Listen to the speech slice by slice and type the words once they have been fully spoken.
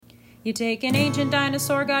You take an ancient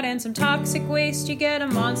dinosaur god and some toxic waste. You get a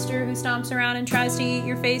monster who stomps around and tries to eat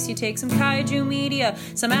your face. You take some kaiju media,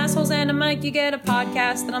 some assholes and a mic. You get a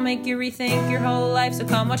podcast that'll make you rethink your whole life. So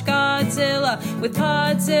come watch Godzilla with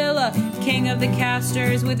Podzilla, king of the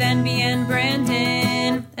casters with Envy and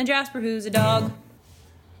Brandon, and Jasper, who's a dog.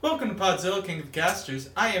 Welcome to Podzilla, King of the Casters.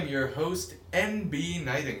 I am your host, NB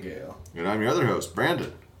Nightingale. And I'm your other host,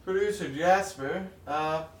 Brandon. Producer Jasper,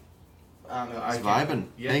 I don't know. He's vibing,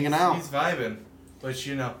 hanging out. He's vibing, which,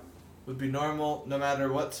 would be normal no matter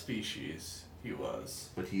what species he was.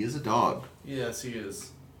 But he is a dog. Yes, he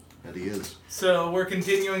is. That he is. So, we're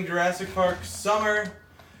continuing Jurassic Park Summer.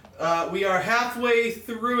 We are halfway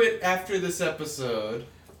through it after this episode.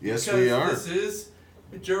 Yes, we are. This is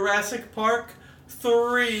Jurassic Park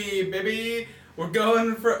 3, baby. We're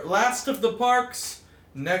going for last of the parks.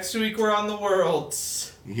 Next week we're on the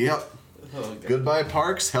worlds. Yep. Oh, Goodbye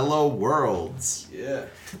parks, hello worlds. Yeah.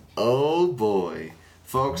 Oh boy.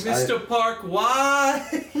 Folks, Mr. Park,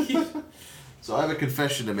 why? So I have a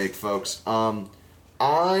confession to make, folks.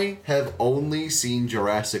 I have only seen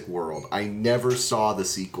Jurassic World. I never saw the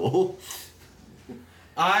sequel.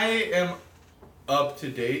 I am up to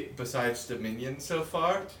date besides Dominion so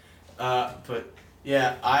far. But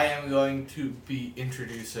yeah, I am going to be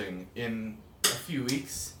introducing in a few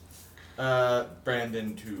weeks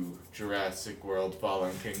Brandon to Jurassic World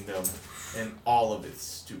Fallen Kingdom and all of its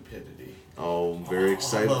stupidity. Oh, I'm very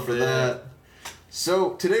excited for that.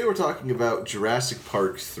 So, today we're talking about Jurassic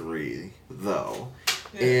Park 3, though.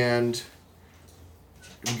 Yeah. And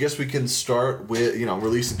I guess we can start with,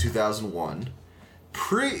 released in 2001.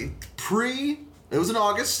 It was in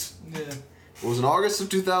August. Yeah. It was in August of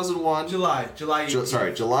 2001. July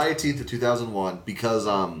 18th. July 18th of 2001, because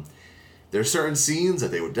there are certain scenes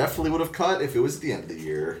that they would have cut if it was at the end of the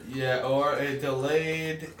year. Yeah, or a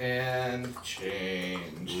delayed and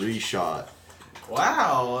changed. Reshot.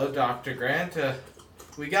 Wow, Dr. Grant,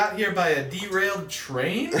 we got here by a derailed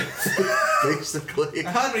train? Basically.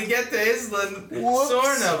 How did we get to Isla Whoops.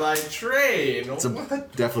 Sorna by train? It's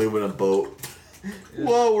definitely with a boat. Yeah.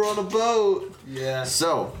 Whoa, we're on a boat. Yeah.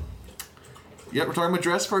 So, we're talking about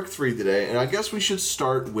Jurassic Park 3 today, and I guess we should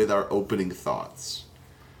start with our opening thoughts.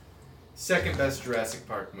 Second best Jurassic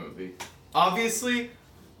Park movie. Obviously,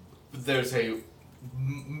 there's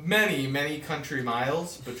many country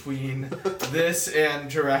miles between this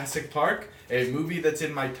and Jurassic Park, a movie that's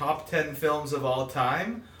in my top 10 films of all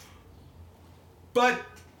time. But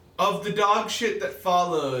of the dog shit that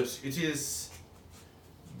followed, it is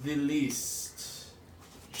the least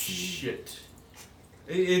shit.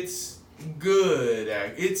 It's good.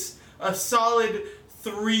 It's a solid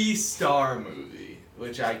 3-star movie,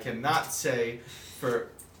 which I cannot say for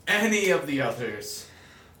any of the others.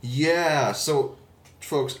 Yeah, so,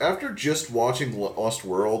 folks, after just watching Lost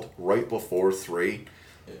World right before 3,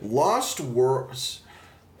 Lost World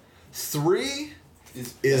 3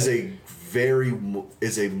 is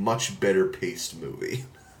a much better paced movie.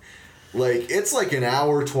 Like, it's like an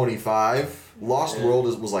hour 25. Lost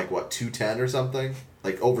World was like, what, 2:10 or something?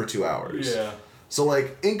 Like, over 2 hours. Yeah. So,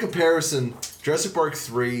 like, in comparison, Jurassic Park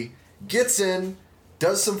 3 gets in,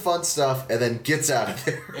 does some fun stuff, and then gets out of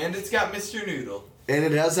there. And it's got Mr. Noodle. And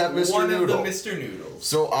it has that Mr. Noodle. One of the Mr. Noodles.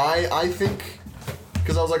 So I think,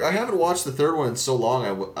 because I was like, I haven't watched the third one in so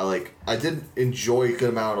long. I did enjoy a good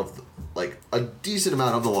amount of, a decent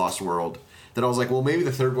amount of the Lost World. That I was like, well, maybe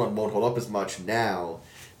the third one won't hold up as much now.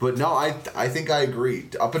 But no, I think I agree.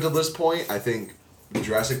 Up until this point, I think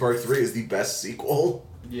Jurassic Park 3 is the best sequel.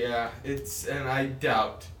 Yeah, and I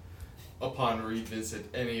doubt upon revisit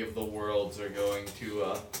any of the worlds are going to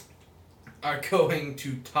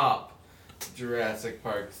top Jurassic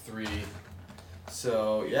Park 3.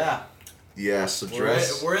 So, yeah. Yeah, so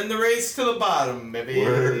we're in the race to the bottom, baby.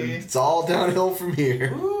 It's all downhill from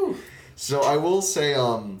here. Woo. So I will say,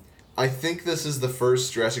 I think this is the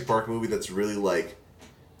first Jurassic Park movie that's really like,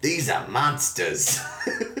 these are monsters.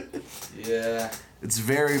 Yeah. It's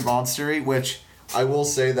very monstery, which I will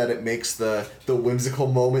say that it makes the whimsical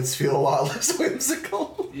moments feel a lot less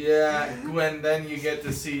whimsical. Yeah, when then you get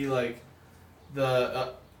to see, like,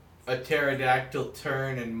 a pterodactyl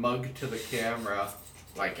turn and mug to the camera.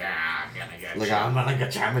 Like, I'm gonna get you. I'm gonna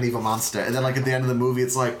get you, I'm an evil monster. And then, like, at the end of the movie,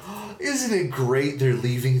 it's like, oh, isn't it great they're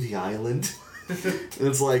leaving the island? And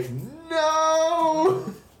it's like,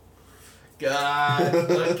 no! God.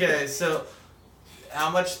 Okay, so how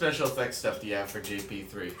much special effects stuff do you have for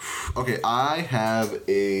JP3? Okay, I have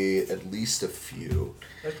at least a few.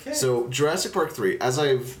 Okay. So, Jurassic Park 3, as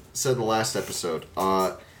I've said in the last episode,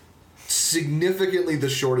 significantly the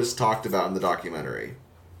shortest talked about in the documentary.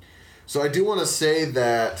 So I do want to say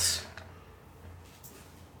that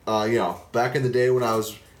back in the day when I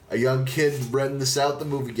was a young kid renting this out at the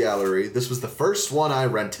movie gallery, this was the first one I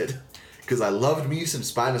rented. Because I loved me some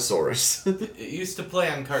Spinosaurus. It used to play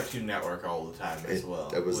on Cartoon Network all the time as well.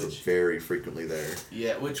 It was very frequently there.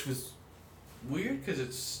 Yeah, which was weird because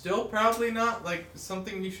it's still probably not like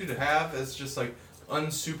something you should have as just like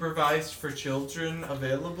unsupervised for children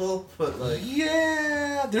available. But like,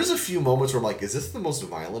 yeah, there's a few moments where I'm like, is this the most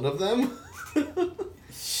violent of them?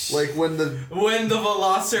 Like when the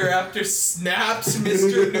Velociraptor snaps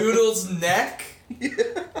Mr. Noodle's neck.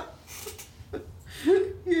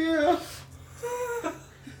 Yeah.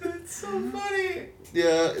 It's so funny.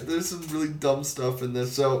 Yeah, there's some really dumb stuff in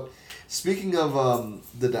this. So, speaking of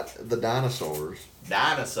the dinosaurs.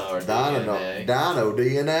 Dinosaur DNA. Dino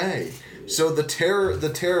DNA. Yeah. So the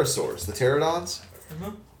pterosaurs, the pterodons,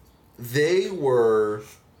 they were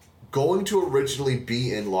going to originally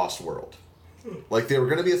be in Lost World. Like they were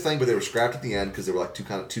going to be a thing, but they were scrapped at the end because they were like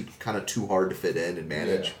too hard to fit in and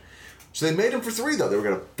manage. Yeah. So they made them for 3 though. They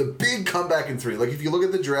were the big comeback in 3. Like if you look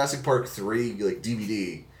at the Jurassic Park 3 like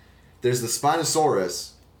DVD, there's the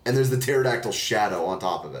Spinosaurus and there's the pterodactyl shadow on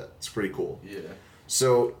top of it. It's pretty cool. Yeah.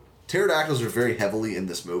 So pterodactyls are very heavily in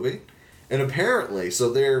this movie, and apparently,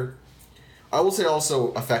 so they're, I will say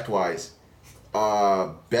also effect wise,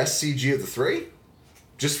 best CG of the 3,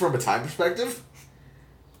 just from a time perspective.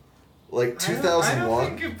 Like 2001. I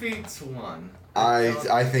don't think it beats 1.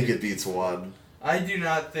 I think it beats 1. I do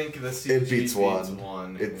not think the CG it beats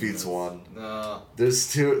 1. It beats 1. No.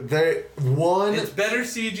 There's 2. One. It's better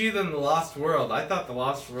CG than The Lost World. I thought The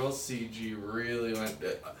Lost World CG really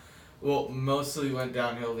mostly went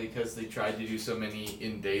downhill because they tried to do so many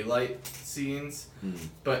in daylight scenes.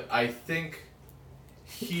 But I think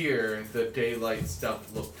here the daylight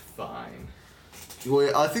stuff looked fine.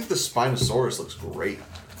 Well, I think the Spinosaurus looks great.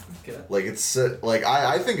 Okay. Like it's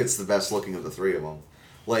I think it's the best looking of the 3 of them.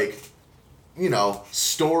 Like,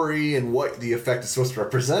 story and what the effect is supposed to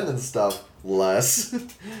represent and stuff, less.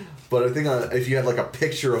 But I think if you had like a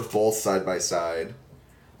picture of both side by side,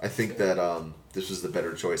 I think that this was the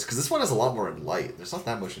better choice. Because this one has a lot more in light. There's not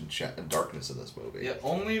that much in darkness in this movie. Yeah,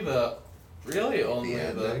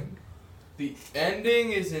 the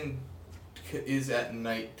ending is at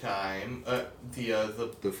nighttime.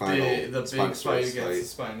 The big fight against the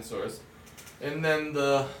Spinosaurus, and then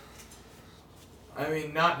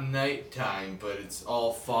not nighttime, but it's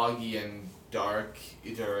all foggy and dark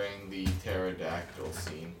during the pterodactyl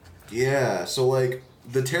scene. Yeah, so like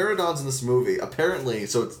the pterodons in this movie, apparently,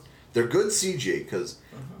 they're good CG because,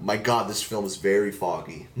 my God, this film is very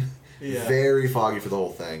foggy. Yeah. Very foggy for the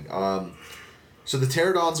whole thing. So the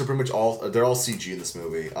pterodons are pretty much they're all CG in this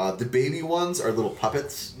movie. The baby ones are little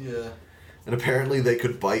puppets. Yeah. And apparently they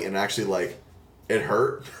could bite and actually it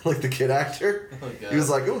hurt, like the kid actor. Oh, God. He was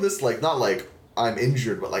like, oh, this not like I'm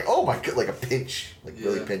injured, but like, oh my God, like a pinch,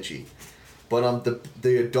 really pinchy. But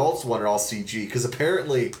the adults one are all CG because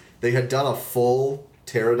apparently they had done a full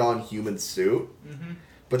pterodon human suit,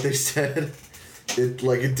 but they said it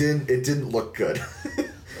didn't look good.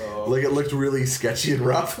 Oh. Like it looked really sketchy and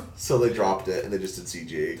rough, so they dropped it and they just did CG.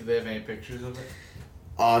 Did they have any pictures of it?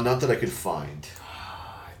 Not that I could find.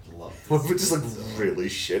 I'd love it. It would just look really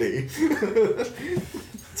shitty.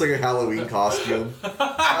 It's like a Halloween costume.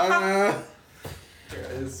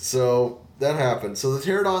 So that happened. So the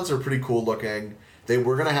pterodons are pretty cool looking. They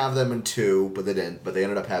were gonna have them in 2, but they didn't. But they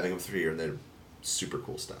ended up having them 3, and they're super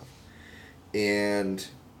cool stuff. And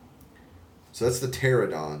so that's the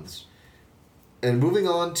pterodons. And moving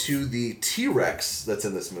on to the T-Rex that's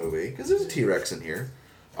in this movie, because there's a T-Rex in here.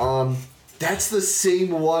 That's the same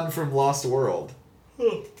one from Lost World.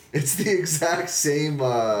 It's the exact same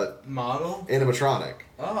model animatronic.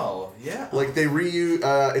 Oh yeah. Like they reuse.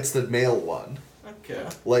 It's the male one. Okay.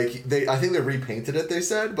 Like I think they repainted it. They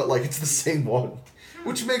said, but like it's the same one,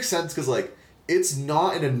 which makes sense because like it's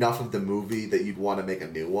not in enough of the movie that you'd want to make a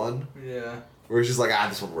new one. Yeah. Where it's just like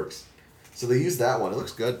this one works, so they used that one. It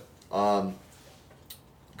looks good.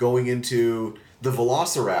 Going into the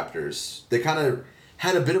Velociraptors, they kind of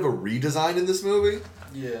had a bit of a redesign in this movie.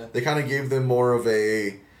 Yeah. They kind of gave them more of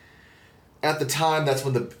a... At the time, that's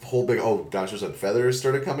when the whole big, dinosaurs had feathers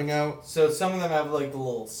started coming out. So some of them have, like, the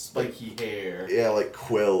little spiky hair. Yeah, like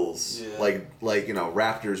quills. Yeah. Like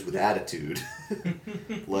raptors with attitude.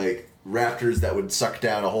 Like, raptors that would suck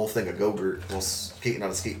down a whole thing of Go-Gurt while skating on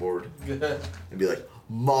a skateboard. And be like,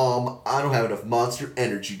 Mom, I don't have enough Monster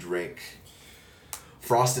Energy drink.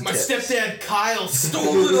 Frosted My tips. stepdad Kyle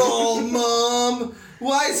stole it all, Mom!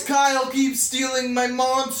 Why does Kyle keep stealing my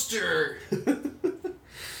monster?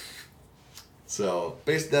 So,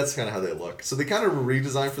 basically, that's kind of how they look. So they kind of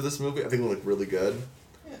redesigned for this movie. I think they look really good.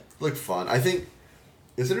 Yeah. Look fun. I think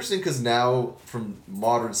it's interesting because now from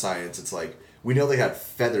modern science, it's like we know they had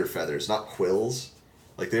feathers, not quills.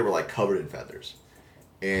 Like they were like covered in feathers,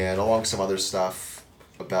 and along some other stuff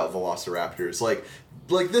about velociraptors. Like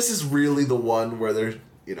this is really the one where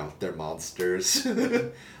they're monsters.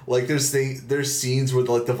 Like there's scenes where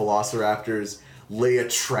like the velociraptors lay a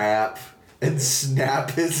trap and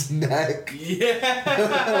snap his neck. Yeah.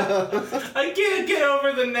 I can't get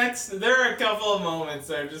over the next. There are a couple of moments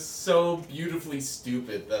that are just so beautifully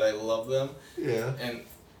stupid that I love them. Yeah. And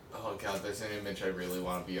oh god, there's an image I really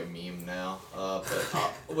want to be a meme now.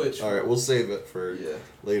 Which? All right, we'll save it for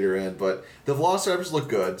later in. But the velociraptors look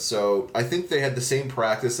good, so I think they had the same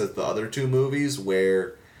practice as the other two movies,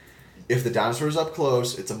 where if the dinosaur's up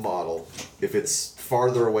close, it's a model. If it's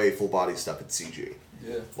farther away, full body stuff, it's CG.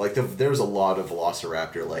 Yeah. Like there's a lot of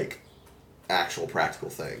Velociraptor like actual practical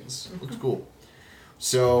things. Looks cool.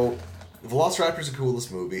 So Velociraptor's are cool in this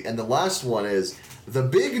movie, and the last one is the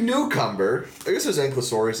big newcomer. I guess there's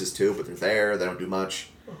Ankylosauruses too, but they're there. They don't do much,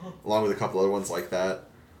 along with a couple other ones like that.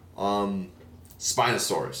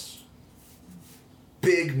 Spinosaurus.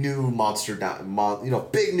 Big new monster,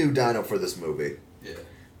 big new dino for this movie. Yeah.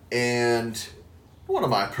 And one of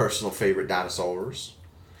my personal favorite dinosaurs.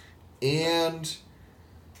 And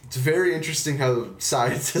it's very interesting how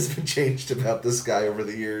science has been changed about this guy over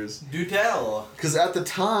the years. Do tell. Because at the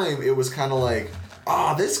time, it was kind of like,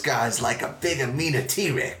 this guy's like a big Amina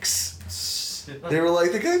T-Rex. They were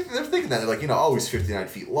like, they're thinking that. They're like, he's 59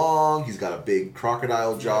 feet long. He's got a big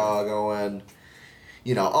crocodile jaw going.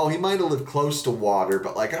 He might have lived close to water,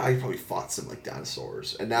 but like, he probably fought some like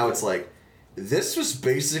dinosaurs. And now it's like, this was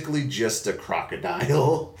basically just a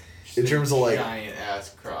crocodile. In terms of like giant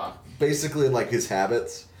ass croc. Basically in like his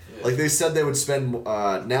habits. Yeah. Like they said they would spend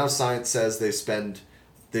now science says they spent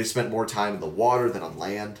more time in the water than on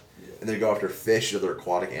land. Yeah. And they go after fish and other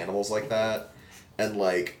aquatic animals like that. And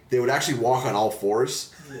like they would actually walk on all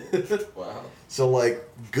fours. Yeah. Wow. So like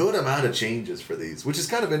good amount of changes for these, which is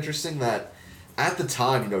kind of interesting that at the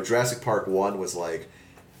time, Jurassic Park 1 was like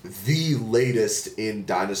the latest in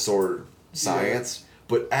dinosaur science. Yeah.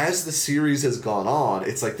 But as the series has gone on,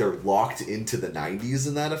 it's like they're locked into the 90s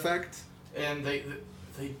in that effect. And they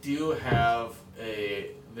do have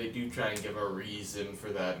they do try and give a reason for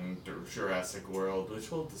that in Jurassic World,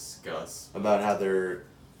 which we'll discuss. About how they're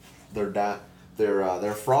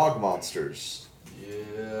frog monsters.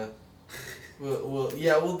 Yeah.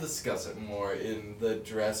 We'll discuss it more in the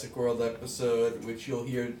Jurassic World episode, which you'll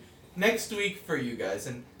hear next week for you guys.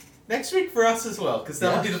 And next week for us as well, because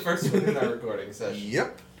that'll be the first one in our recording session.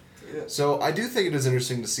 Yep. Yeah. So I do think it is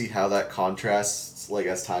interesting to see how that contrasts, like,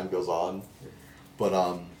 as time goes on. But,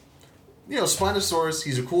 Spinosaurus,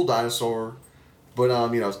 he's a cool dinosaur. But,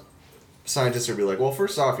 scientists would be like, well,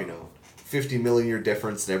 first off, 50 million year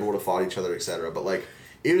difference, never would have fought each other, etc. But, like,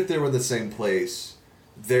 even if they were in the same place,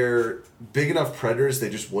 they're big enough predators, they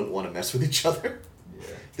just wouldn't want to mess with each other.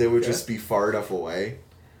 Yeah. They would just be far enough away.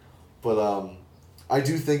 But, I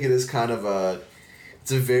do think it is kind of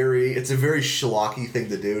it's a very schlocky thing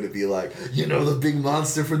to do, to be like, the big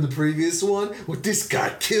monster from the previous one? Well, this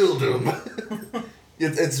guy killed him.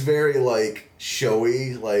 It's very, like,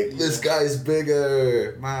 showy, like, this guy's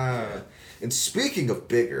bigger. And speaking of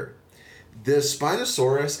bigger, the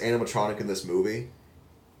Spinosaurus animatronic in this movie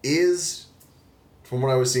is, from what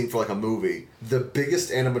I was seeing for, like, a movie, the biggest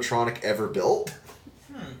animatronic ever built.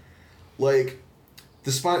 Like,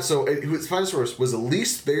 Spinosaurus was at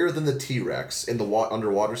least bigger than the T-Rex in the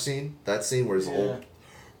underwater scene. That scene where his whole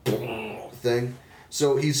thing.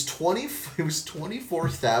 So he was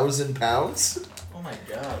 24,000 pounds. Oh my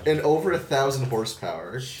god. And over 1,000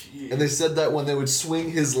 horsepower. Jeez. And they said that when they would swing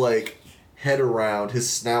his like head around, his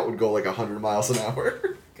snout would go like 100 miles an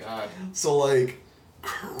hour. God. So like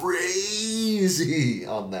crazy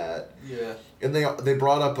on that. Yeah. And they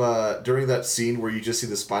brought up during that scene where you just see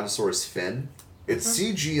the Spinosaurus fin. It's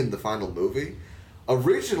CG in the final movie.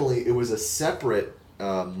 Originally, it was a separate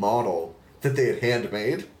model that they had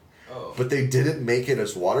handmade, but they didn't make it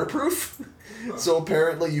as waterproof. So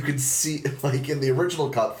apparently, you could see, like in the original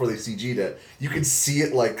cut before they CG'd it, you could see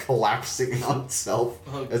it like collapsing on itself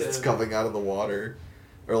as it's coming out of the water,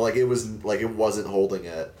 or like it wasn't holding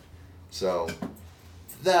it. So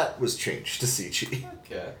that was changed to CG.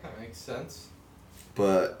 Okay, that makes sense.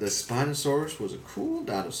 But the Spinosaurus was a cool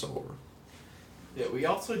dinosaur. Yeah, we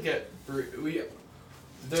also get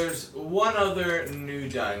there's one other new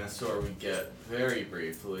dinosaur we get very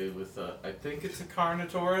briefly with I think it's a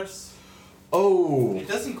Carnotaurus. Oh. It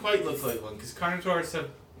doesn't quite look like one because Carnotaurus have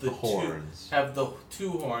the horns. Have the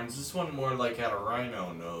two horns. This one more like had a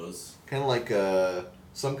rhino nose. Kind of like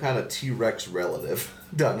some kind of T-Rex relative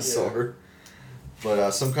dinosaur.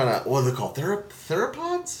 But some kind of, what are they called?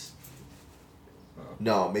 Theropods?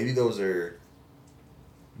 No, maybe those are...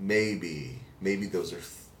 Maybe those are...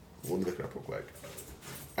 Let me look it up real quick.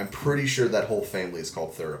 I'm pretty sure that whole family is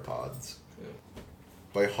called theropods. Yeah.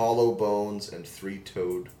 By hollow bones and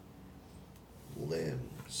three-toed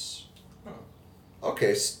limbs. Huh.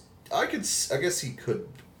 Okay, I guess he could...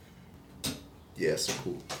 Yes,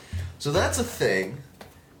 cool. So that's a thing.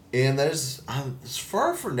 And there's... as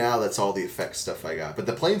far for now, that's all the effects stuff I got. But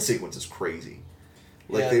the plane sequence is crazy.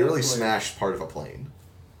 Like, Yeah, they really definitely. smashed part of a plane.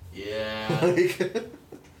 Yeah. Like,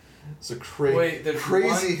 so Wait, there's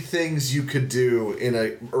crazy one- things you could do in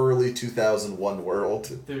a early 2001 world.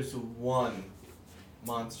 There's one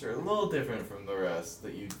monster a little different from the rest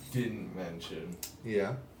that you didn't mention.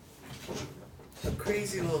 Yeah. A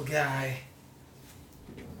crazy little guy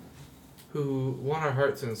who won our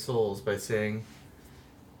hearts and souls by saying,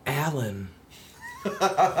 Alan.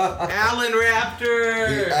 Alan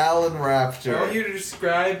Raptor! The Allen I want you Raptor. to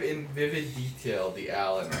describe in vivid detail the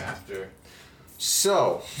Alan Raptor.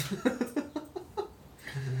 So,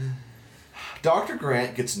 Dr.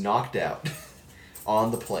 Grant gets knocked out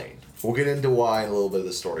on the plane. We'll get into why in a little bit of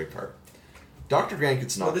the story part. Dr. Grant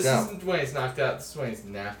gets Well, knocked this out. isn't when he's knocked out, this is when he's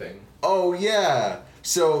napping. Oh, yeah.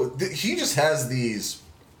 So, he just has these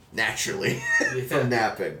naturally Yeah. from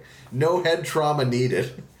napping. No head trauma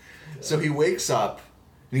needed. So he wakes up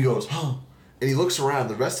and he goes, "Huh," and he looks around.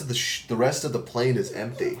 The rest of the plane is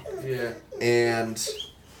empty, Yeah. and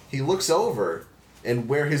he looks over, and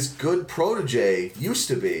where his good protege used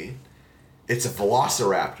to be, it's a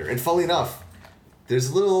velociraptor. And funnily enough, there's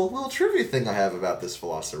a little trivia thing I have about this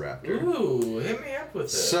velociraptor. Ooh, hit me up with it.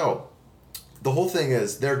 So, the whole thing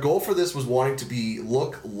is their goal for this was wanting to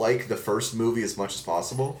look like the first movie as much as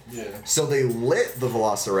possible. Yeah. So they lit the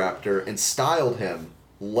velociraptor and styled him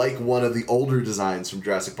like one of the older designs from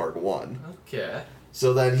Jurassic Park 1. Okay.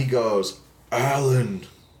 So then he goes, "Alan."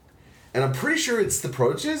 And I'm pretty sure it's the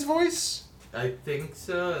protege's voice, I think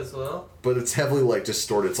so as well. but it's heavily like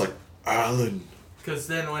distorted. It's like, "Alan." Because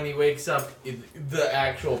then when he wakes up, the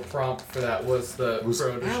actual prompt for that was the It was,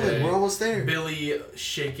 protege. "Alan, we're almost there." Billy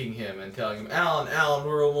shaking him and telling him, Alan,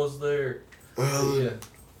 we're almost there. "Alan."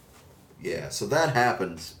 Yeah. Yeah, so that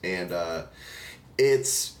happens, and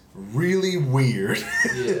it's really weird.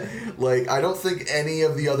 Yeah. Like, I don't think any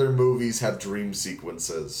of the other movies have dream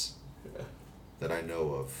sequences Yeah. that I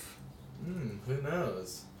know of. Who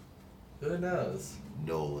knows? Who knows?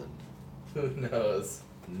 Nolan. Who knows?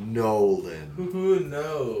 Nolan. Who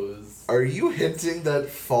knows? Are you hinting that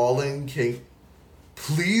Fallen King...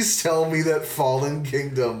 Please tell me that Fallen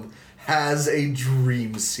Kingdom has a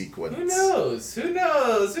dream sequence. Who knows? Who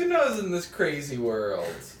knows? Who knows in this crazy world?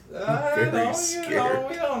 I Very don't know, scared.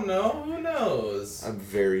 we don't know. Who knows? I'm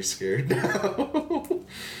very scared now.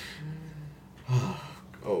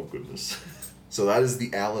 Oh, goodness. So that is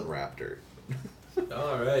the Allen Raptor.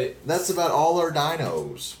 Alright. That's about all our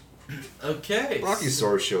dinos. Okay.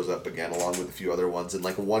 Brachiosaurus shows up again along with a few other ones in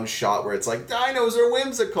like one shot where it's like, dinos are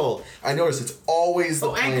whimsical. I notice it's always the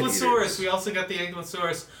plant Ankylosaurus. eaters. We also got the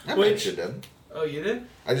Ankylosaurus. I which, mentioned him. Oh, you did?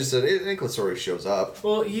 I just said Ankylosaurus shows up.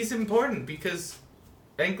 Well, he's important because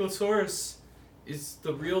Ankylosaurus is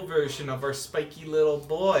the real version of our spiky little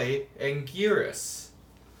boy, Anguirus.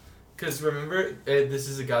 Because remember, this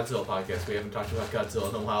is a Godzilla podcast. We haven't talked about Godzilla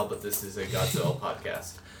in a while, but this is a Godzilla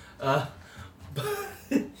podcast.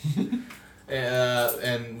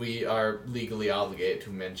 And we are legally obligated to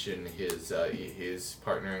mention his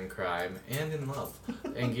partner in crime and in love,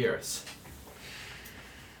 Anguirus.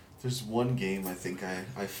 There's one game I think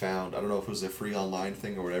I found. I don't know if it was a free online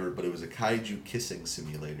thing or whatever, but it was a kaiju kissing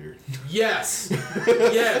simulator. Yes!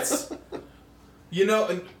 Yes! You know,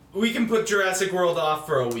 and we can put Jurassic World off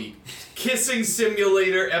for a week. Kissing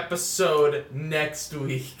Simulator episode next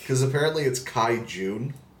week. Because apparently it's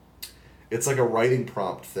Kaijun. It's like a writing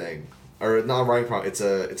prompt thing. Or not a writing prompt, it's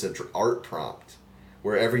a art prompt.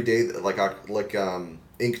 Where every day, like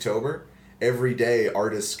Inktober, every day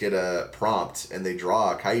artists get a prompt and they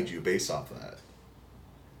draw a kaiju based off of that.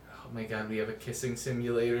 Oh my god, we have a kissing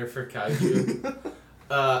simulator for kaiju.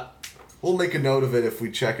 We'll make a note of it if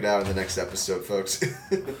we check it out in the next episode, folks.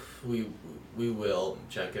 we will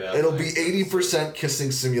check it out. It'll be next episode. 80%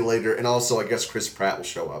 kissing simulator, and also I guess Chris Pratt will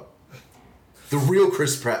show up. The real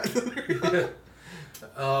Chris Pratt.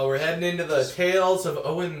 We're heading into the Tales of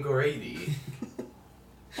Owen Grady.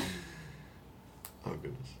 Oh,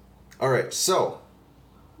 goodness. Alright, so,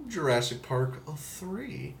 Jurassic Park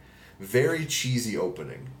 3. Very cheesy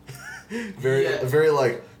opening. Yeah. Very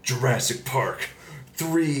like, Jurassic Park.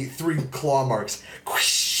 Three claw marks.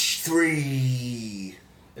 3.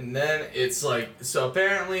 And then it's like, so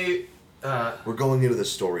apparently We're going into the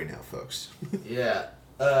story now, folks. Yeah.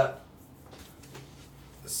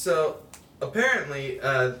 So apparently,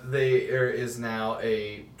 there is now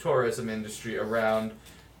a tourism industry around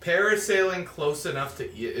parasailing close enough to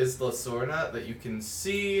Isla Sorna that you can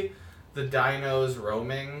see the dinos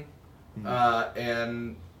roaming.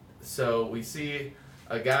 And so we see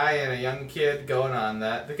a guy and a young kid going on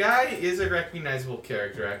that. The guy is a recognizable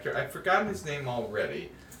character actor. I've forgotten his name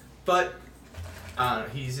already. But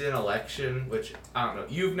he's in Election, which, I don't know.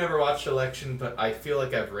 You've never watched Election, but I feel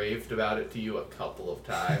like I've raved about it to you a couple of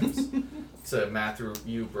times. It's a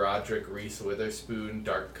Matthew Broderick, Reese Witherspoon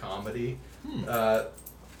dark comedy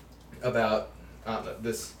about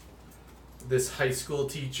this high school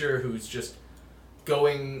teacher who's just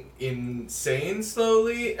going insane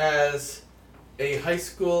slowly as a high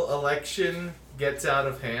school election gets out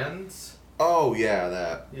of hands. Oh yeah,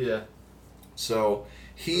 that. Yeah. So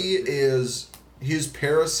he's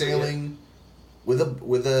parasailing with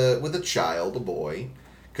a child, a boy,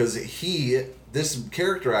 because this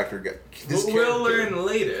character actor We'll learn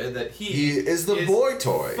later that he is the boy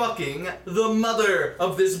toy, fucking the mother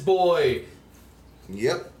of this boy.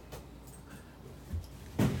 Yep.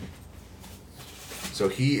 So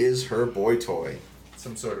he is her boy toy.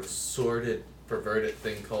 Some sort of sordid, perverted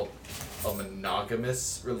thing called a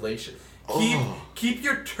monogamous relation. Keep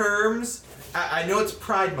your terms. I know it's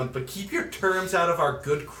Pride Month, but keep your terms out of our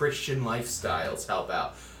good Christian lifestyles. How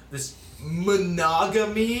about this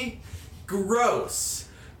monogamy? Gross.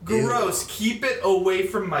 Gross. Ew. Keep it away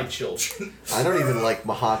from my children. I don't even like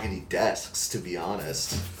mahogany desks, to be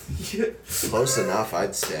honest. Yeah. Close enough,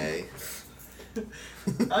 I'd say.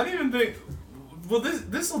 I don't even think... Well,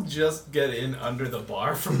 this will just get in under the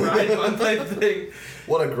bar for Pride Month, I think.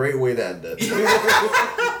 What a great way to end it.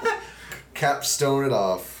 Capstone it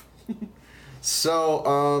off.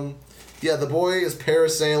 So, the boy is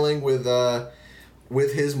parasailing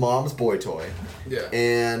with his mom's boy toy. Yeah.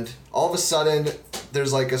 And all of a sudden,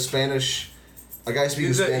 there's like a guy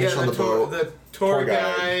speaking Spanish on the boat. The tour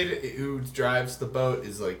guide who drives the boat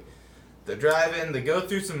is like, they're driving, they go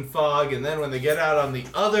through some fog, and then when they get out on the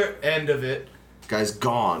other end of it, guy's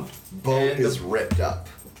gone. Boat is ripped up.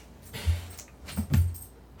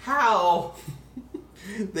 How?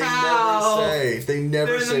 They never say. They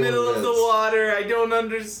never say. They're in the middle of the water. I don't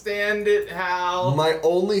understand it. How? My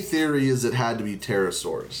only theory is it had to be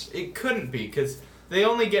pterosaurs. It couldn't be, because they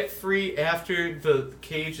only get free after the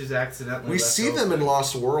cage is accidentally We see open. them in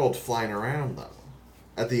Lost World flying around, though.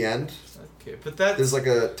 At the end. Okay, but that's... There's like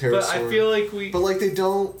a pterosaur. But I feel like But like they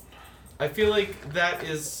don't... I feel like that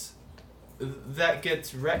gets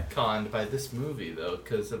retconned by this movie, though,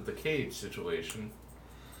 because of the cage situation.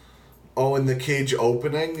 Oh, and the cage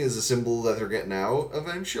opening is a symbol that they're getting out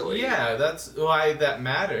eventually? Yeah, that's why that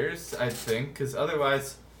matters, I think, because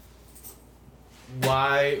otherwise,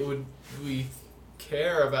 why would we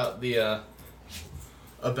care about the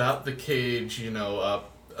cage,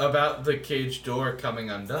 about the cage door coming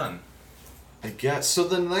undone? I guess. So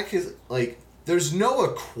then in that case, like, there's no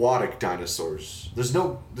aquatic dinosaurs. There's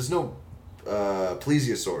no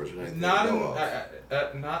plesiosaurs or anything.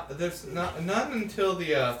 There's none until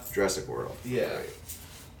the Jurassic World. Yeah. Right.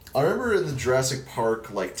 I remember in the Jurassic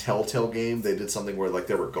Park like Telltale game, they did something where like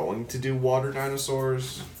they were going to do water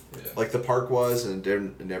dinosaurs, like the park was, and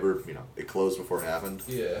it never it closed before it happened.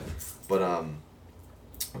 Yeah. But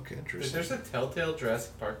okay, interesting. There's a Telltale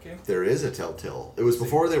Jurassic Park game. There is a Telltale. It was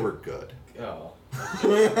before they were good. Oh.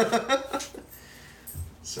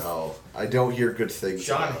 So, I don't hear good things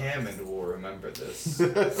John about. Hammond will remember this.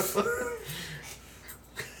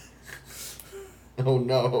 Oh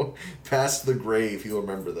no. Past the grave, he'll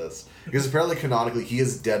remember this. Because apparently, canonically, he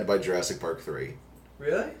is dead by Jurassic Park 3.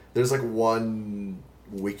 Really? There's like one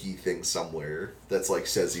wiki thing somewhere that's like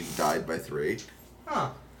says he died by 3.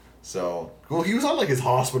 Huh. So, well, he was on like his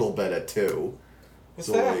hospital bed at 2. Was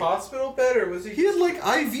that a hospital bed, or was he... He had, like,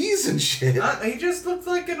 IVs and shit. He just looked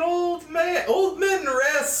like an old man. Old men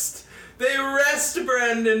rest. They rest,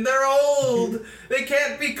 Brendan. They're old. They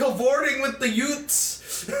can't be cavorting with the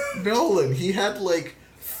youths. Nolan, he had, like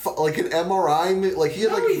an MRI... Like, he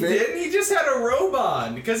had, he didn't. He just had a robe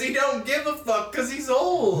on, because he don't give a fuck, because he's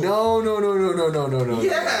old. No.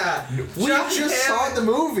 Yeah. We just saw the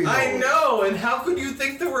movie, Nolan. I know, and how could you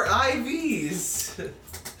think there were IVs?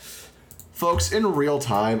 Folks, in real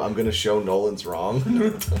time, I'm going to show Nolan's wrong.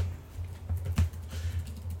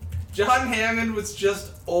 John Hammond was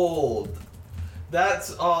just old.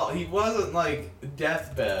 That's all. He wasn't, like,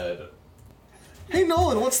 deathbed. Hey,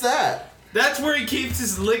 Nolan, what's that? That's where he keeps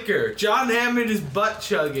his liquor. John Hammond is butt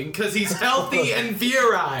chugging because he's healthy and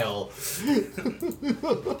virile.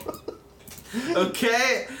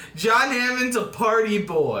 Okay? John Hammond's a party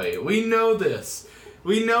boy. We know this.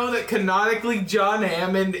 We know that canonically John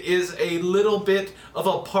Hammond is a little bit of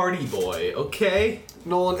a party boy, okay?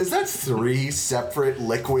 Nolan, is that 3 separate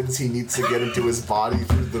liquids he needs to get into his body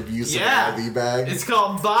through the use of an IV bag? It's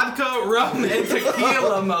called vodka, rum, and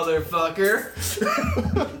tequila, motherfucker.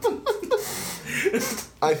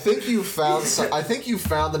 I think you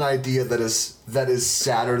found an idea that is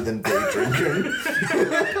sadder than day drinking.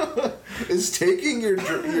 Is taking your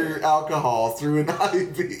alcohol through an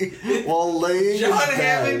IV while laying John in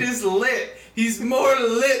bed. Hammond is lit. He's more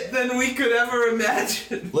lit than we could ever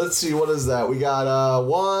imagine. Let's see, what is that? We got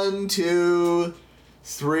 1, 2,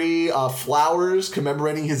 3 flowers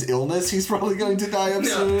commemorating his illness. He's probably going to die of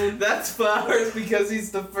soon. That's flowers because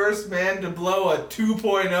he's the first man to blow a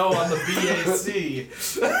 2.0 on the BAC.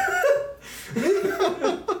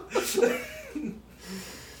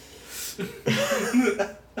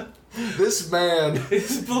 This man.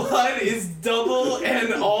 His blood is double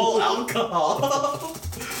and all alcohol.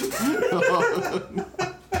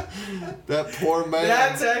 That poor man.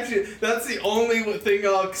 That's the only thing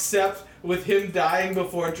I'll accept with him dying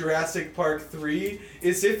before Jurassic Park 3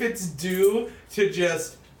 is if it's due to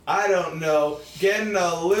just, I don't know, getting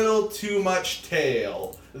a little too much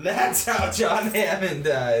tail. That's how John Hammond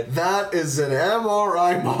died. That is an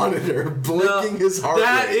MRI monitor blinking his heart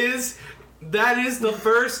rate. That is the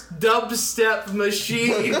first dubstep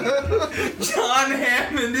machine. John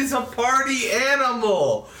Hammond is a party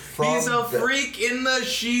animal. He's a freak in the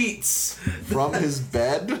sheets. From his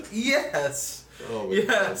bed? Yes. Oh,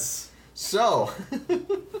 yes. So.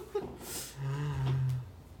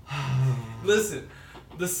 Listen,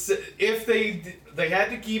 if they had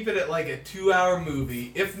to keep it at like a 2-hour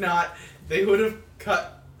movie. If not, they would have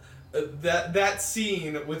cut that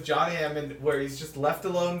scene with John Hammond where he's just left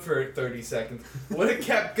alone for 30 seconds. Would have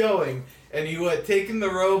kept going, and he would have taken the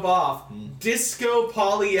robe off, disco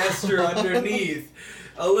polyester underneath.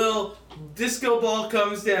 A little disco ball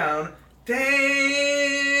comes down. Dance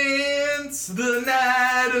the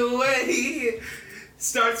night away.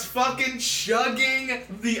 Starts fucking chugging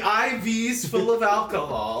the IVs full of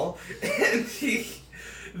alcohol, and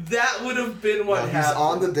that would have been what happened. He's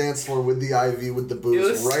on the dance floor with the IV with the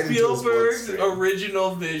booze right into his Spielberg's bloodstream.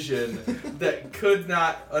 original vision that could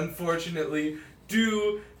not, unfortunately,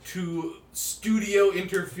 due to studio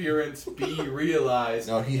interference, be realized.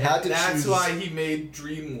 No, he had to choose. That's why he made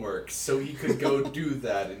DreamWorks, so he could go do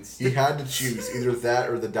that instead. He had to choose either that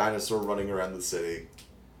or the dinosaur running around the city.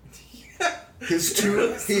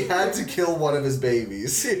 He had to kill one of his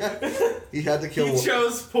babies. He had to kill one. He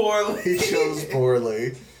chose poorly. He chose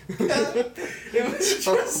poorly. It was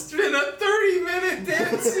just been a 30-minute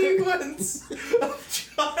dance sequence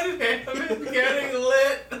of John Hammond getting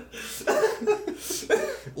lit.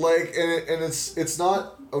 And it's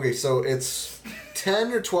not okay. So it's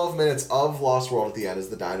 10 or 12 minutes of Lost World at the end is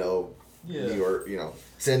the Dino, New York,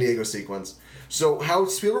 San Diego sequence. So how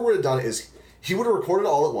Spielberg would have done it is he would have recorded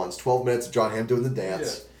all at once, 12 minutes of John Hamm doing the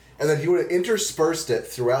dance, and then he would have interspersed it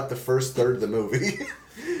throughout the first third of the movie.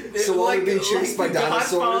 So while they're being chased by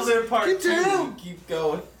dinosaurs, Part get down! Keep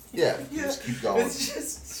going. Yeah, just keep going. It's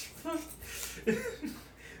just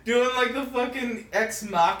doing like the fucking Ex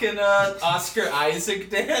Machina Oscar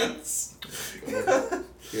Isaac dance.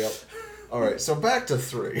 Yep. Alright, so back to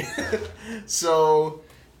 3. So,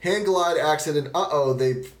 hang glide accident.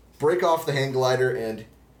 They break off the hang glider and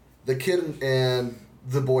the kid and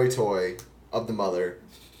the boy toy of the mother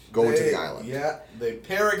go into the island. Yeah, they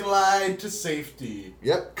paraglide to safety.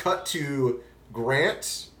 Yep, cut to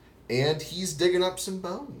Grant, and he's digging up some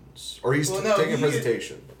bones. Or he's taking a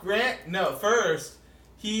presentation. First,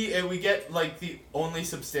 we get like the only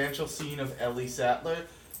substantial scene of Ellie Sattler.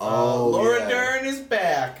 Oh, Laura Dern is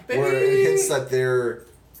back, baby! Where it hints that they're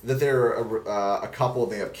a couple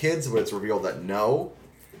and they have kids, but it's revealed that no,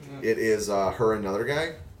 it is her and another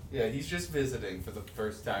guy. Yeah, he's just visiting for the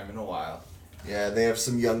first time in a while. Yeah, they have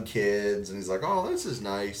some young kids, and he's like, oh, this is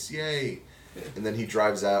nice, yay. And then he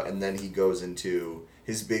drives out, and then he goes into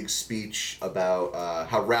his big speech about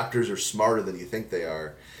how raptors are smarter than you think they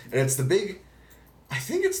are. And it's the big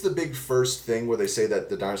first thing where they say that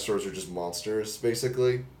the dinosaurs are just monsters,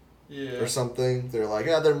 basically. Yeah. Or something. They're like,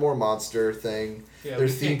 they're more monster thing. Yeah, they're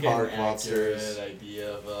we theme can't get park an monsters.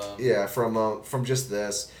 Idea of, Yeah, from just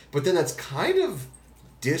this. But then that's kind of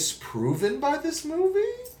disproven by this movie.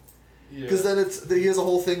 Because then he has a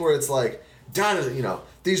whole thing where it's like,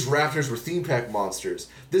 these raptors were theme park monsters.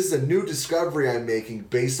 This is a new discovery I'm making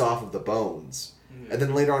based off of the bones. And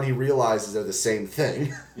then later on he realizes they're the same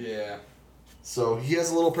thing. Yeah. So he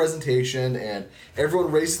has a little presentation, and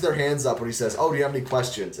everyone raises their hands up when he says, "Oh, do you have any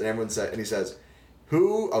questions?" And he says,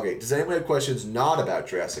 "Who? Okay, does anyone have questions not about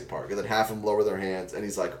Jurassic Park?" And then half of them lower their hands, and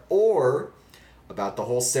he's like, "Or about the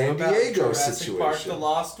whole San Diego Jurassic situation, Park: The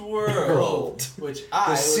Lost World, which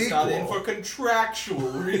I was not in for contractual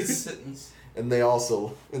reasons." And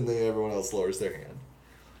everyone else lowers their hand,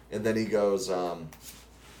 and then he goes,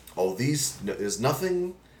 there's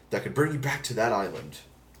nothing that could bring you back to that island."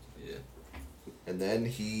 Yeah. And then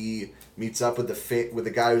he meets up with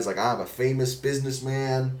the guy who's like, "I'm a famous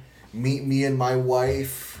businessman. Meet me and my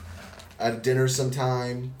wife at dinner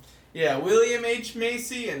sometime." Yeah, William H.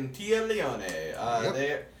 Macy and Tia Leone.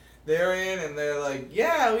 They're in, and they're like,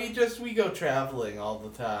 "Yeah, we go traveling all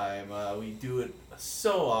the time. We do it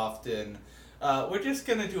so often. We're just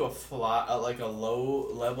gonna do a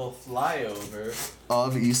low-level flyover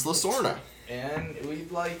Of Isla Sorna. and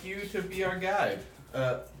we'd like you to be our guide.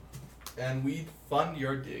 And we'd fund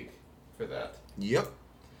your dig for that." Yep.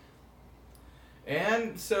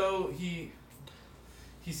 And so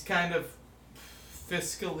he's kind of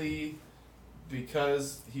fiscally,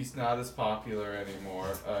 because he's not as popular anymore,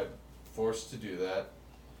 forced to do that.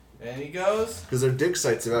 And he goes... Because their dig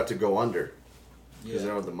site's about to go under. Because they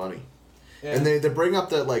don't have the money. And they bring up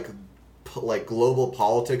that, like global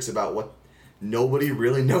politics about what nobody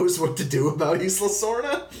really knows what to do about Isla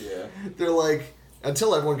Sorna. Yeah. They're like,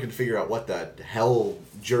 until everyone can figure out what the hell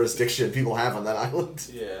jurisdiction people have on that island.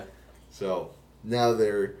 Yeah. So now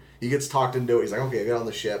he gets talked into it. He's like, "Okay, get on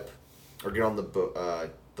the ship, or get on the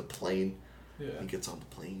plane." Yeah. He gets on the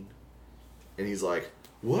plane, and he's like,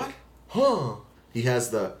 "What? Huh?" He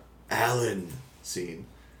has the Alan scene.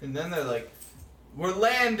 And then they're like, "We're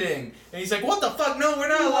landing." And he's like, "What the fuck? No, we're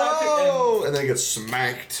not allowed to." Whoa! And then he gets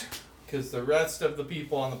smacked. Because the rest of the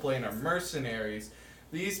people on the plane are mercenaries.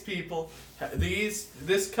 These people,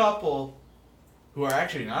 this couple, who are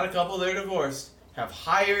actually not a couple, they're divorced, have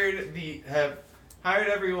hired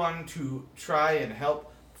everyone to try and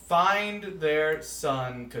help find their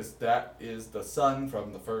son, because that is the son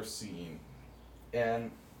from the first scene.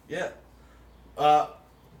 And yeah,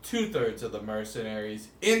 2/3 of the mercenaries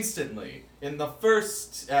instantly, in the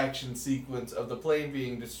first action sequence of the plane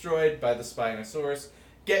being destroyed by the Spinosaurus,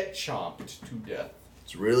 get chomped to death.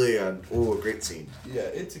 It's really a great scene. Yeah,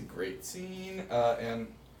 it's a great scene,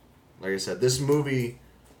 and like I said, this movie,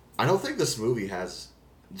 I don't think this movie has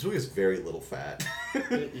very little fat.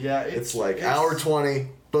 yeah, it's hour 20,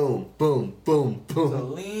 boom, boom, boom, It's a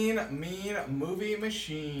boom. lean, mean movie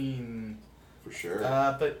machine. For sure.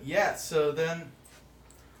 But then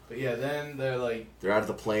they're like... They're out of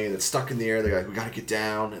the plane, it's stuck in the air, they're like, "We gotta get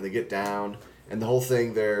down," and they get down, and the whole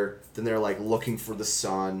thing, they're like looking for the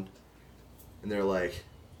son, and they're like,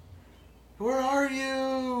 "Where are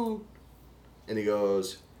you?" And he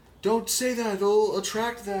goes, "Don't say that, it'll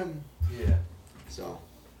attract them." Yeah. So,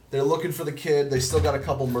 they're looking for the kid, they still got a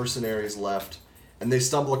couple mercenaries left, and they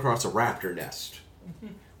stumble across a raptor nest.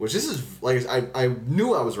 Which this is, like, I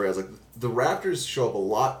knew I was right, I was like, the raptors show up a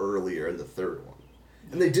lot earlier in the third one.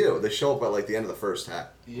 And they do, they show up at, like, the end of the first half.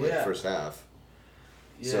 Yeah.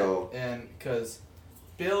 Yeah, So, and because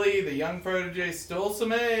Billy, the young protege, stole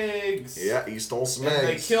some eggs. yeah, he stole some and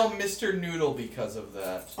eggs. they kill Mr. Noodle because of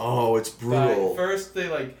that. Oh, it's brutal. But first,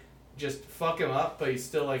 they, just fuck him up, but he's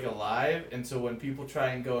still, alive. And so when people try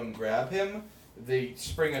and go and grab him, they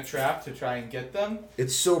spring a trap to try and get them.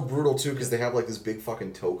 It's so brutal, too, because they have, this big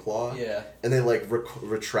fucking toe claw. Yeah. And they,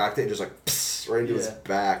 retract it and just, psst, right into his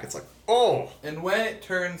back. It's like, oh! And when it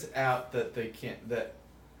turns out that they can't,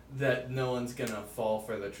 that no one's gonna fall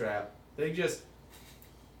for the trap, they just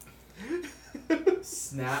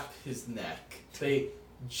snap his neck. They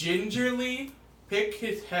gingerly pick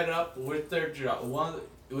his head up with their jaw,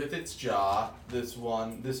 with its jaw, this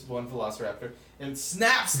one velociraptor, and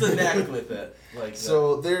snaps the neck with it.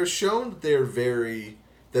 So they're shown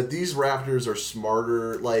that these raptors are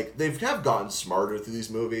smarter, they have gotten smarter through these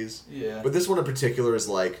movies. Yeah. But this one in particular is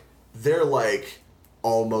they're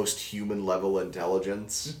almost human level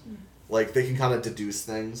intelligence. They can kind of deduce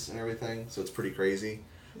things and everything, so it's pretty crazy.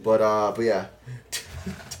 But yeah.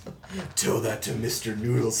 Tell that to Mr.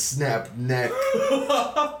 Noodle's snapped neck.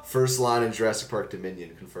 First line in Jurassic Park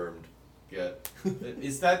Dominion, confirmed. Good.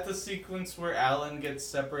 Is that the sequence where Alan gets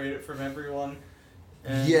separated from everyone?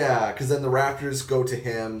 Yeah, because then the raptors go to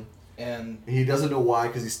him, and he doesn't know why,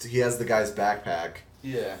 because he has the guy's backpack.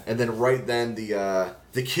 Yeah. And then right then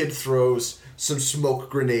the kid throws some smoke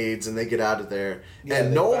grenades and they get out of there. Yeah,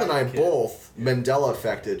 and Noel and I kid. both, Mandela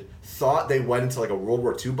affected, thought they went into a World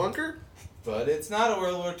War II bunker. But it's not a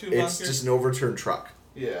World War II bunker. It's just an overturned truck.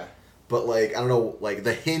 Yeah. But I don't know,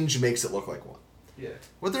 the hinge makes it look like one. Yeah.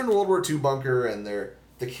 But they're in a World War II bunker, and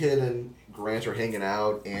the kid and Grant are hanging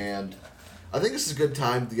out, and I think this is a good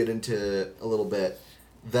time to get into a little bit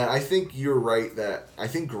that I think you're right that I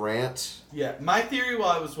think Grant... Yeah, my theory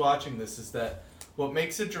while I was watching this is that what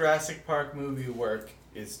makes a Jurassic Park movie work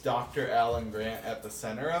is Dr. Alan Grant at the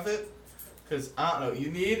center of it. Because, I don't know,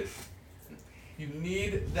 you need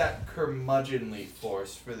that curmudgeonly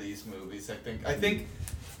force for these movies, I think.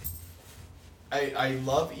 I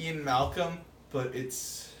love Ian Malcolm, but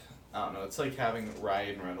it's, I don't know, it's like having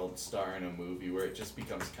Ryan Reynolds star in a movie where it just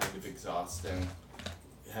becomes kind of exhausting,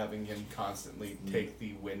 having him constantly take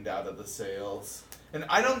the wind out of the sails. And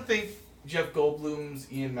I don't think Jeff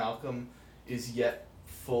Goldblum's Ian Malcolm is yet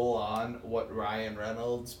full on what Ryan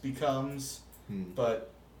Reynolds becomes, but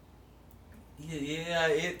yeah,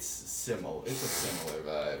 it's similar. It's a similar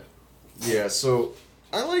vibe. Yeah, so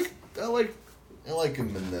I like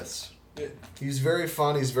him in this. Yeah. He's very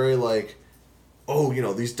fun. He's very like, oh, you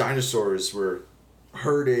know, these dinosaurs were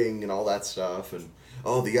hurting and all that stuff, and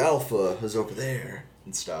oh, the alpha is over there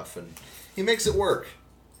and stuff, and he makes it work.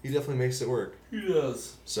 He definitely makes it work. He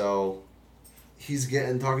does. So he's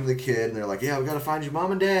talking to the kid, and they're like, yeah, we gotta find your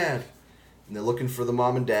mom and dad. And they're looking for the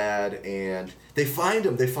mom and dad, and they find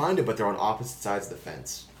him, but they're on opposite sides of the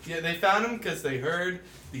fence. Yeah, they found him because they heard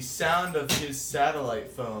the sound of his satellite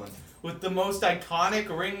phone with the most iconic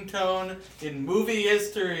ringtone in movie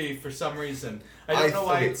history for some reason. I don't know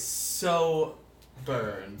why it's so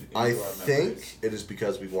burned into I our think memories. it is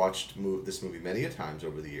because we watched this movie many a times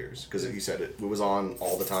over the years, because he said it was on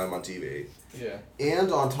all the time on TV. Yeah.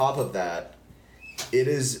 And on top of that, it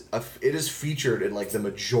is featured in like the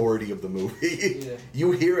majority of the movie. Yeah.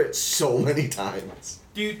 You hear it so many times.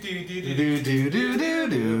 Do do do do Do do do do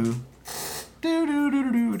do. Do do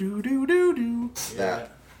do do do do do do.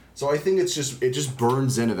 That. So I think it just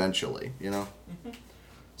burns in eventually, you know?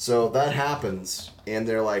 So that happens, and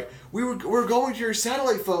they're like, we're going to your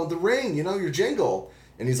satellite phone, the ring, you know, your jingle.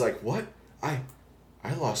 And he's like, what? I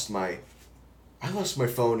lost my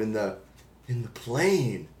phone in the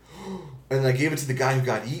plane. And I gave it to the guy who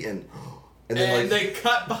got eaten. And then they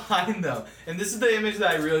cut behind them. And this is the image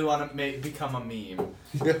that I really want to become a meme.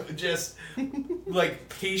 Just, like,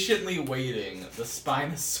 patiently waiting. The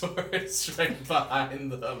Spinosaurus right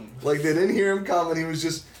behind them. like, they didn't hear him come, and he was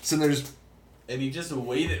just sitting there just... And he just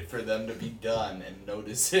waited for them to be done and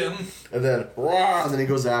notice him. And then, rah, and then he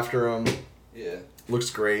goes after him. Yeah. Looks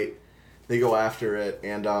great. They go after it,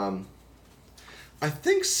 and, I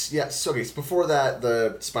think, yes, okay, so before that,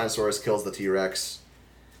 the Spinosaurus kills the T-Rex.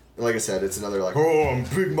 Like I said, it's another, like, oh, I'm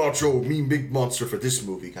big macho, mean big monster for this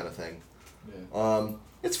movie kind of thing. Yeah.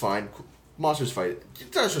 It's fine. Dinosaurs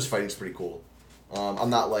fighting's pretty cool.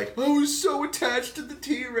 I'm not like, I was so attached to the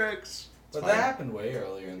T-Rex. But that happened way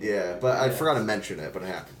earlier in the movie. But I forgot to mention it, but it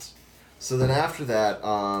happens. So then after that,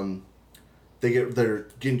 they're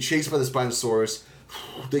getting chased by the Spinosaurus.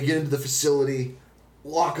 They get into the facility,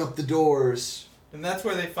 lock up the doors. And that's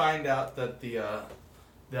where they find out that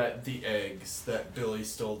that Billy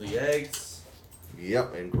stole the eggs.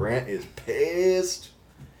 Yep, and Grant is pissed.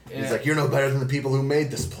 And He's like, you're no better than the people who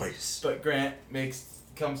made this place. But Grant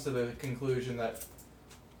comes to the conclusion that,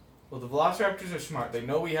 well, the Velociraptors are smart. They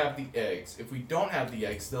know we have the eggs. If we don't have the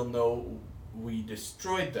eggs, they'll know we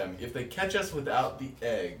destroyed them. If they catch us without the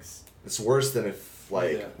eggs... It's worse than if,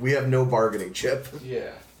 we have no bargaining chip.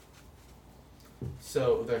 Yeah.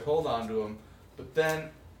 So they hold on to him. But then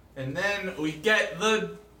we get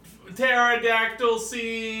the pterodactyl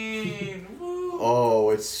scene! Woo! Oh,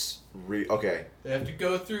 it's... okay. They have to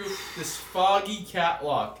go through this foggy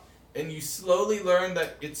catwalk, and you slowly learn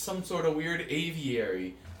that it's some sort of weird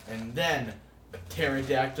aviary, and then a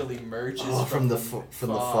pterodactyl emerges from the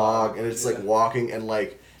fog, and it's like walking, and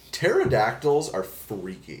like pterodactyls are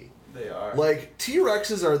freaky. They are. Like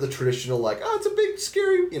T-Rexes are the traditional like, oh, it's a big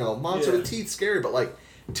scary, monster with teeth, scary, but like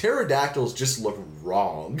pterodactyls just look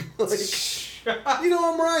wrong. Like,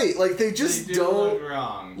 I'm right. Like they just they don't look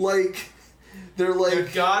wrong. like. They're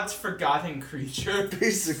like God's forgotten creature.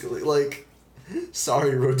 Basically, like,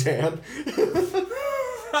 sorry, Rodan.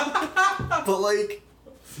 But like,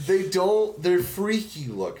 they're freaky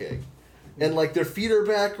looking. And like their feet are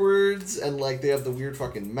backwards, and like they have the weird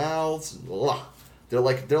fucking mouths. And, ugh. They're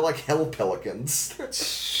like hell pelicans.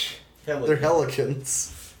 They're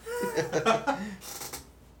helicans. Go,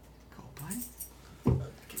 buddy.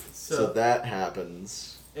 So that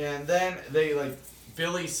happens. And then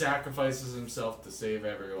Billy sacrifices himself to save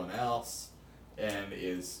everyone else, and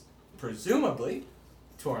is presumably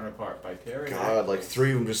torn apart by pterodactyls. God, like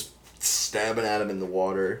 3 of them just stabbing at him in the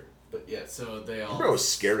water. But yeah, so they all... I remember I was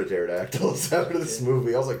scared of pterodactyls after this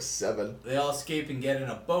movie. I was like 7. They all escape and get in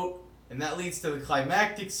a boat, And that leads to the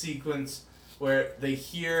climactic sequence where they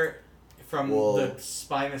hear from the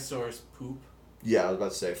Spinosaurus poop. Yeah, I was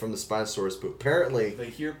about to say, from the Spinosaurus poop. Apparently, they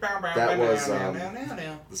hear that was,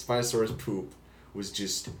 the Spinosaurus poop was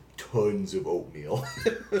just tons of oatmeal.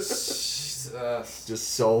 Jesus. Just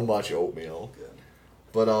so much oatmeal. Good.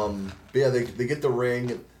 But, yeah, they get the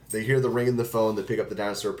ring, they hear the ring in the phone, they pick up the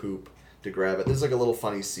dinosaur poop to grab it. There's like a little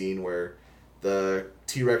funny scene where the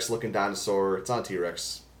T-Rex looking dinosaur, it's not a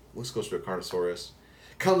T-Rex, looks closer to a Carnosaurus,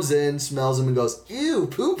 comes in, smells him, and goes, ew,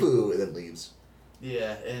 poo-poo, and then leaves.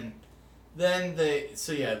 Yeah, and then they've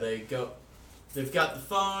got the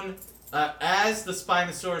phone. As the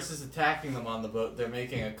Spinosaurus is attacking them on the boat, they're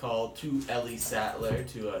making a call to Ellie Sattler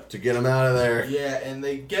to get him out of there. Yeah, and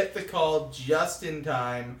they get the call just in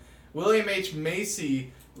time. William H.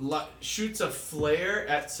 Macy shoots a flare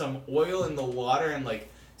at some oil in the water and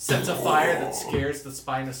sets a fire that scares the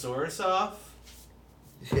Spinosaurus off.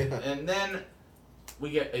 Yeah. And then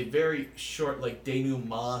we get a very short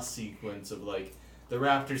denouement sequence of the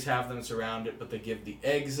raptors have them surrounded, but they give the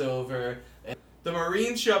eggs over. And the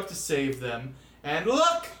Marines show up to save them. And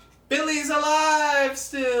look! Billy's alive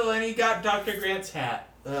still! And he got Dr. Grant's hat.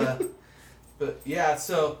 But yeah,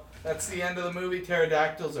 so that's the end of the movie.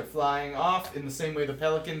 Pterodactyls are flying off in the same way the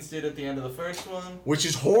pelicans did at the end of the first one. Which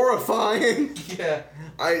is horrifying. Yeah.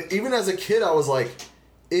 Even as a kid, I was like,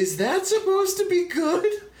 is that supposed to be good?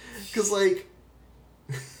 Because,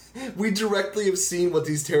 we directly have seen what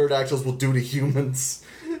these pterodactyls will do to humans.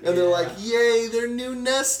 And they're like, yay, they're new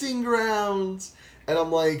nesting grounds. And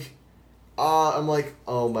I'm like,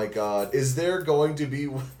 oh my god, is there going to be...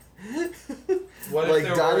 What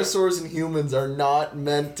if dinosaurs and humans are not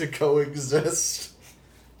meant to coexist?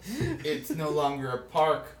 It's no longer a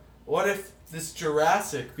park. What if this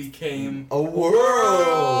Jurassic became... a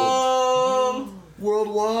world!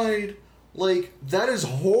 Worldwide. That is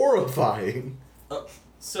horrifying.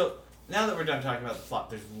 So, now that we're done talking about the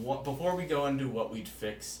plot, there's one... Before we go into what we'd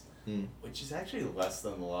fix, which is actually less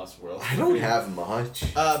than The Lost World. I don't have much.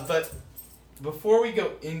 But before we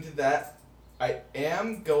go into that, I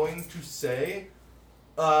am going to say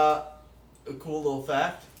a cool little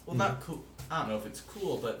fact. Well, not cool. I don't know if it's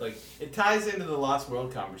cool, but it ties into the Lost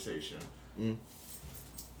World conversation.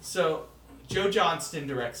 So, Joe Johnston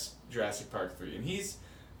directs Jurassic Park 3, and he's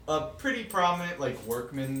a pretty prominent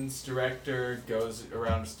workman's director. Goes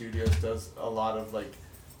around studios, does a lot of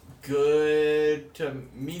good to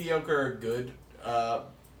mediocre or good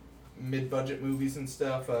mid-budget movies and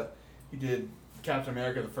stuff. He did Captain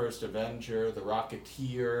America: The First Avenger, The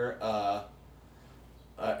Rocketeer,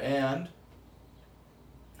 and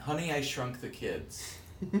Honey, I Shrunk the Kids.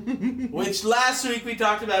 Which last week we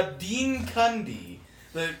talked about Dean Cundey,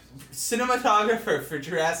 the cinematographer for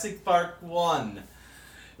Jurassic Park 1,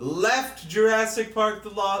 left Jurassic Park, the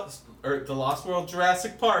Lost World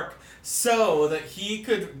Jurassic Park, so that he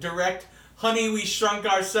could direct Honey, We Shrunk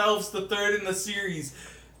Ourselves, the third in the series.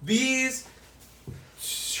 These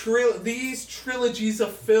trilogies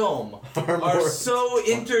of film are so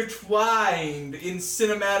intertwined in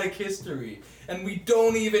cinematic history, and we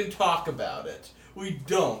don't even talk about it. We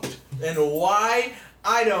don't. And why?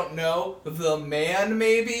 I don't know. The man,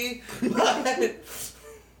 maybe?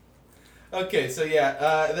 Okay, so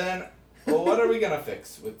then, what are we gonna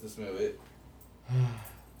fix with this movie?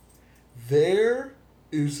 There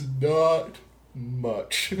is not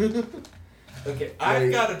much. Okay,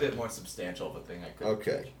 I've got a bit more substantial of a thing I could.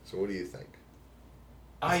 Okay, so what do you think?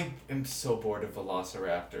 I am so bored of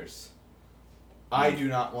Velociraptors.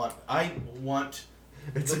 I want...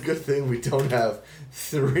 It's a good thing we don't have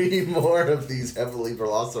 3 more of these heavily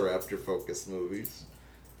Velociraptor-focused movies.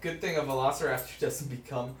 Good thing a Velociraptor doesn't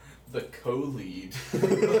become the co-lead.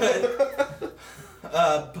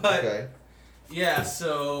 But okay. Yeah,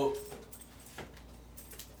 so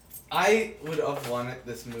I would have wanted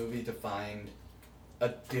this movie to find a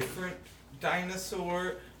different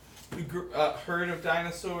dinosaur, herd of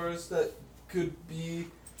dinosaurs that could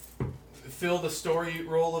fill the story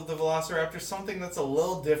role of the Velociraptor, something that's a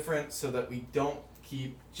little different, so that we don't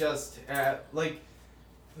keep just at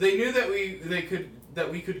they knew that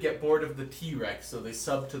we could get bored of the T-Rex, so they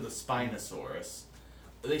subbed to the Spinosaurus.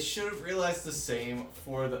 They should have realized the same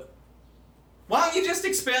for the... Why don't you just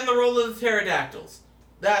expand the role of the pterodactyls?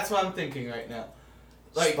 That's what I'm thinking right now.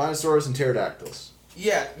 Spinosaurus and pterodactyls.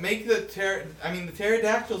 Yeah, make the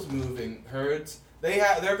pterodactyls moving herds.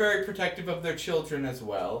 They're very protective of their children as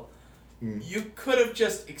well. You could have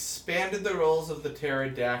just expanded the roles of the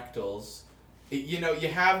pterodactyls. You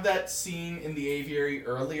have that scene in the aviary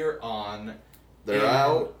earlier on. They're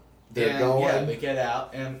out. They're going. Yeah, they get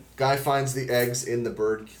out and guy finds the eggs in the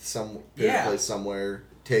bird place somewhere.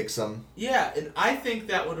 takes them. Yeah, and I think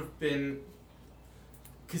that would have been...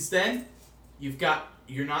 Because then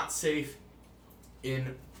you're not safe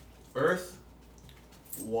in Earth,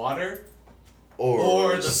 water,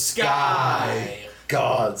 or the sky.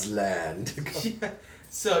 God's land. Yeah.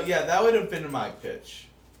 So, yeah, that would have been my pitch.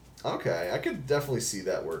 Okay, I could definitely see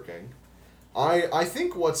that working. I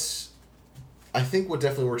think what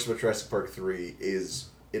definitely works about Jurassic Park 3 is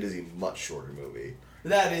it is a much shorter movie.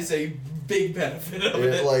 That is a big benefit of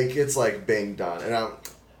it. It's like bang done, and I'm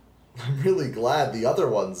really glad the other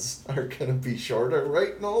ones are gonna be shorter,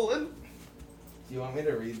 right, Nolan? Do you want me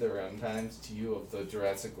to read the runtimes to you of the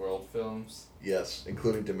Jurassic World films? Yes,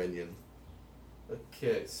 including Dominion.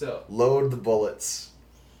 Okay, so... Load the bullets.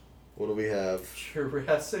 What do we have?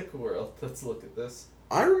 Jurassic World. Let's look at this.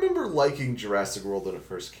 I remember liking Jurassic World when it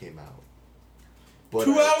first came out. But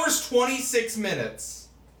 2 hours, 26 minutes.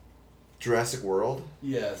 Jurassic World?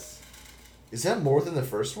 Yes. Is that more than the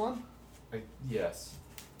first one? Yes.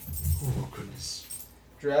 Oh, goodness.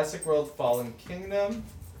 Jurassic World Fallen Kingdom.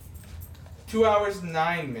 2 hours,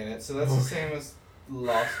 9 minutes, so that's the same as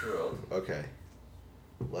Lost World. Okay.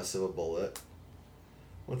 Less of a bullet.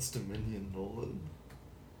 What's Dominion, Nolan?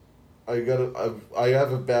 I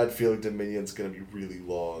have a bad feeling Dominion's gonna be really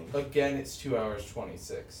long. Again, it's 2 hours,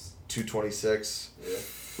 26. 2:26?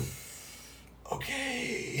 Yeah.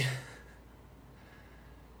 Okay.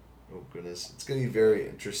 Oh, goodness. It's gonna be very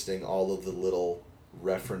interesting, all of the little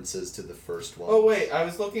references to the first one. Oh, wait, I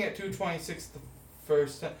was looking at 2:26 the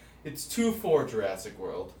first time. It's 2:04 Jurassic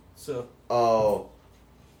World. So... Oh.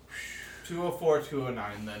 2:04,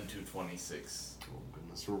 2:09, then 2:26. Oh,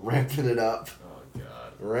 goodness. We're ramping it up. Oh,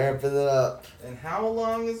 God. Ramping it up. And how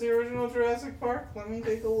long is the original Jurassic Park? Let me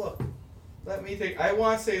take a look. I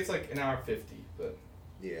want to say it's like 1 hour 50, but...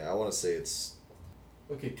 Yeah, I want to say it's...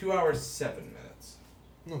 Okay, 2 hours, 7 minutes.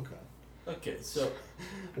 Okay. Okay, so...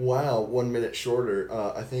 Wow, 1 minute shorter.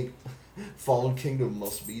 I think Fallen Kingdom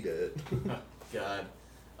must beat it. God.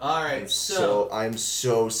 Alright, I'm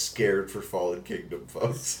so scared for Fallen Kingdom,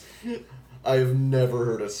 folks. I have never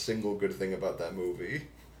heard a single good thing about that movie.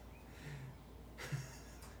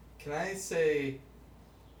 Can I say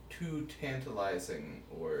 2 tantalizing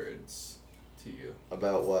words to you?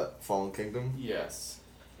 About what? Fallen Kingdom? Yes.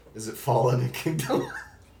 Is it Fallen Kingdom?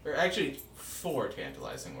 Or actually, 4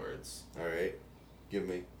 tantalizing words. Alright. Give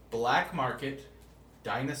me. Black market,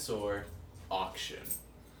 dinosaur, auction.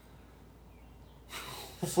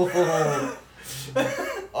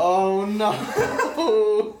 Oh no!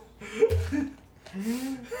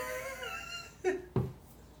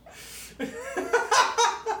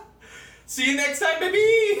 See you next time,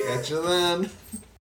 baby! Catch you then.